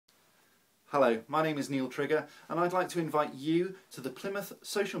Hello, my name is Neil Trigger and I'd like to invite you to the Plymouth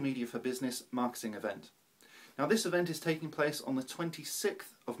Social Media for Business marketing event. Now this event is taking place on the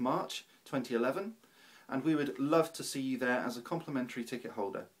 26th of March 2011 and we would love to see you there as a complimentary ticket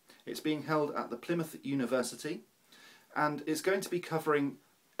holder. It's being held at the Plymouth University and it's going to be covering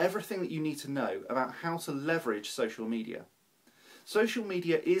everything that you need to know about how to leverage social media. Social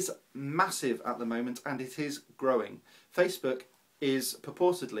media is massive at the moment and it is growing. Facebook is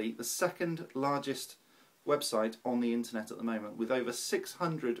purportedly the second largest website on the internet at the moment, with over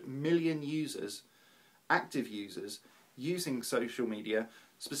 600 million users, active users, using social media,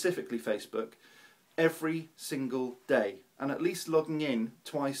 specifically Facebook, every single day, and at least logging in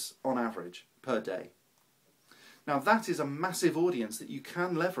twice on average per day. Now that is a massive audience that you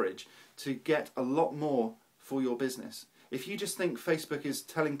can leverage to get a lot more for your business. If you just think Facebook is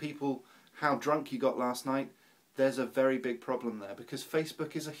telling people how drunk you got last night, there's a very big problem there, because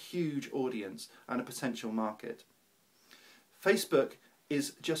Facebook is a huge audience and a potential market. Facebook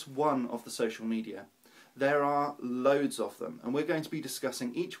is just one of the social media. There are loads of them and we're going to be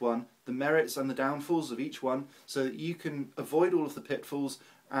discussing each one, the merits and the downfalls of each one, so that you can avoid all of the pitfalls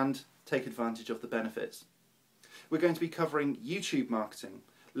and take advantage of the benefits. We're going to be covering YouTube marketing,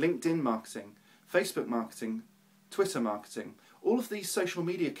 LinkedIn marketing, Facebook marketing, Twitter marketing. All of these social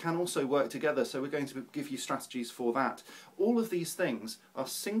media can also work together, so we're going to give you strategies for that. All of these things are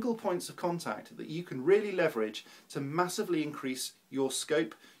single points of contact that you can really leverage to massively increase your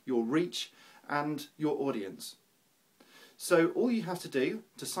scope, your reach and your audience. So all you have to do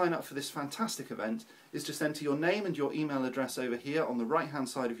to sign up for this fantastic event is just enter your name and your email address over here on the right hand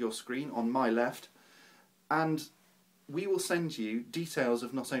side of your screen on my left, and we will send you details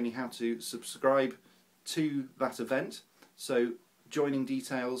of not only how to subscribe to that event, so joining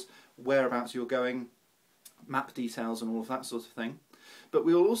details, whereabouts you're going, map details and all of that sort of thing. But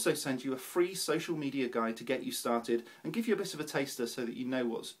we will also send you a free social media guide to get you started and give you a bit of a taster so that you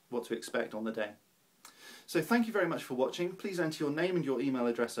know what to expect on the day. So thank you very much for watching. Please enter your name and your email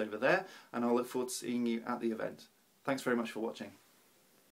address over there and I'll look forward to seeing you at the event. Thanks very much for watching.